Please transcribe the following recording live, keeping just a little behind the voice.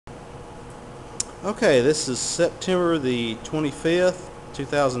Okay, this is September the 25th,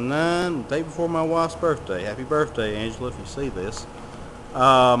 2009, day before my wife's birthday. Happy birthday, Angela, if you see this.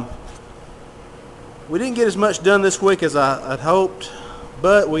 We didn't get as much done this week as I'd hoped,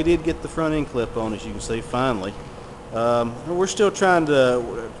 but we did get the front end clip on, as you can see, finally. We're still trying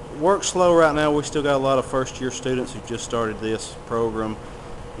to work slow right now. We still got a lot of first year students who just started this program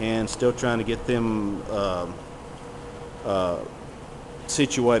and still trying to get them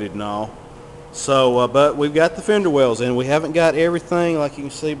situated and all. So, but we've got the fender wells in. We haven't got everything, like you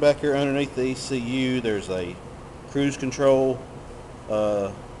can see back here underneath the ECU. There's a cruise control,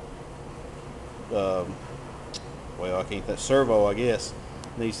 well, I can't, that servo, I guess,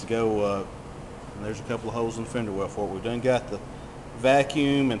 needs to go, and there's a couple of holes in the fender well for it. We've done got the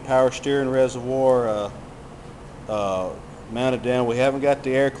vacuum and power steering reservoir mounted down. We haven't got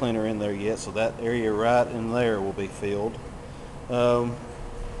the air cleaner in there yet, so that area right in there will be filled.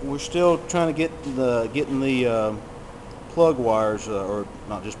 We're still trying to get getting the plug wires, or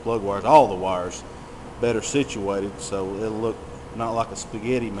not just plug wires, all the wires better situated, so it'll look not like a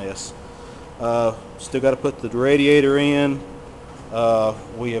spaghetti mess. Still got to put the radiator in.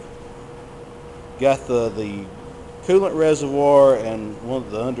 We have got the coolant reservoir and one of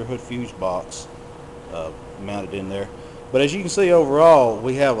the underhood fuse box mounted in there. But as you can see, overall,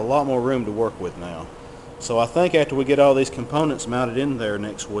 we have a lot more room to work with now. So I think after we get all these components mounted in there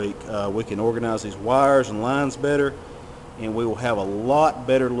next week, we can organize these wires and lines better, and we will have a lot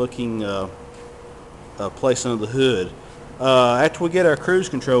better looking place under the hood. After we get our cruise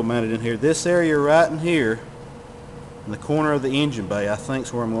control mounted in here, this area right in here, in the corner of the engine bay, I think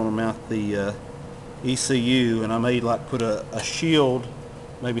is where I'm going to mount the ECU, and I may like put a shield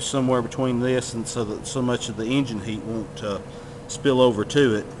maybe somewhere between this, and so that so much of the engine heat won't spill over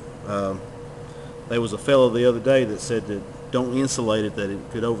to it. There was a fellow the other day that said that don't insulate it, that it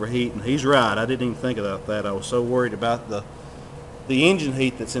could overheat, and he's right. I didn't even think about that. I was so worried about the engine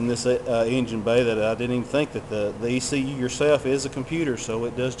heat that's in this engine bay that I didn't even think that the ECU yourself is a computer, so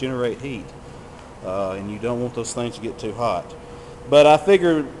it does generate heat, and you don't want those things to get too hot. But I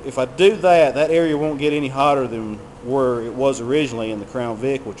figured if I do that, that area won't get any hotter than where it was originally in the Crown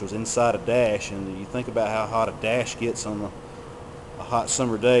Vic, which was inside a dash, and you think about how hot a dash gets on a hot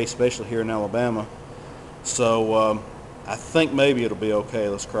summer day, especially here in Alabama. So I think maybe it'll be okay.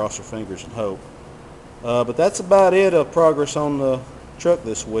 Let's cross our fingers and hope. But that's about it of progress on the truck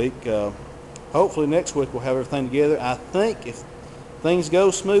this week. Hopefully next week we'll have everything together. I think if things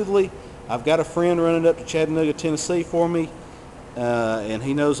go smoothly, I've got a friend running up to Chattanooga, Tennessee for me, and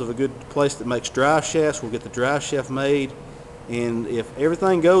he knows of a good place that makes drive shafts. We'll get the drive shaft made, and if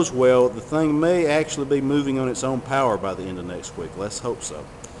everything goes well, the thing may actually be moving on its own power by the end of next week. Let's hope so.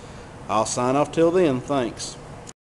 I'll sign off till then. Thanks.